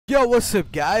Yo, what's up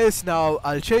guys? Now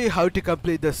I'll show you how to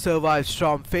complete the survive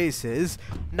storm phases.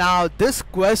 Now this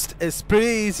quest is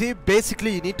pretty easy.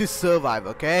 Basically you need to survive,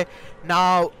 okay?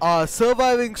 Now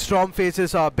surviving storm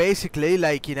phases are basically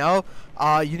like, you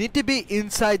need to be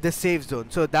inside the safe zone.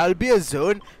 So there'll be a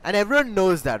zone and everyone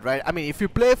knows that, right? I mean, if you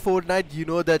play Fortnite, you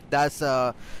know that that's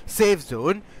a safe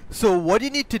zone. So what you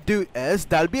need to do is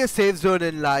there'll be a safe zone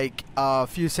in like a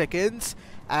few seconds,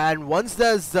 and once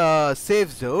there's a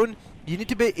safe zone, you need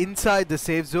to be inside the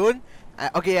safe zone.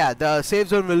 Okay, yeah, the safe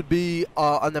zone will be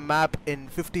on the map in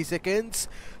 50 seconds.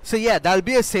 So yeah, that'll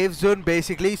be a safe zone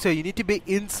basically. So you need to be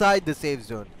inside the safe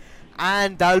zone,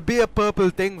 and there'll be a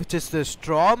purple thing which is the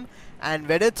storm, and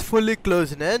when it's fully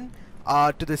closing in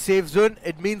to the safe zone,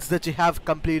 it means that you have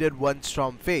completed one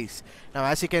storm phase. Now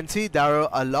as you can see, there are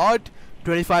a lot,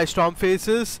 25 storm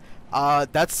phases.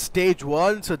 That's stage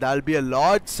 1, so that'll be a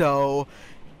lot. So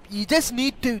you just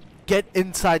need to get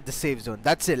inside the safe zone.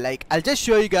 That's it. Like, I'll just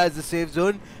show you guys the safe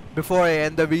zone before I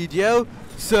end the video.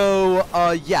 So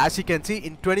yeah, as you can see,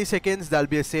 in 20 seconds there'll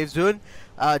be a safe zone.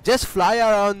 Just fly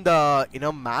around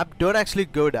the map, don't actually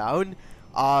go down.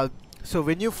 So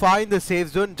when you find the safe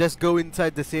zone, just go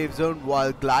inside the safe zone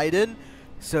while gliding,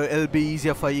 so it'll be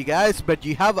easier for you guys. But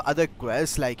you have other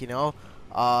quests like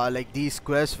like these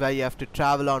quests where you have to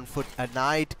travel on foot at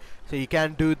night, so you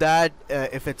can do that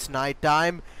if it's night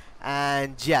time.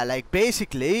 And yeah, like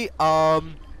basically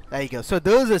there you go. So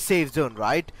there's a safe zone,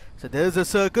 right? So there's a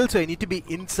circle, so you need to be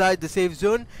inside the safe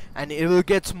zone, and it will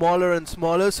get smaller and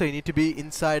smaller, so you need to be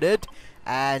inside it.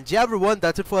 And yeah everyone,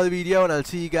 that's it for the video, and I'll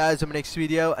see you guys in my next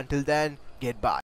video. Until then, goodbye.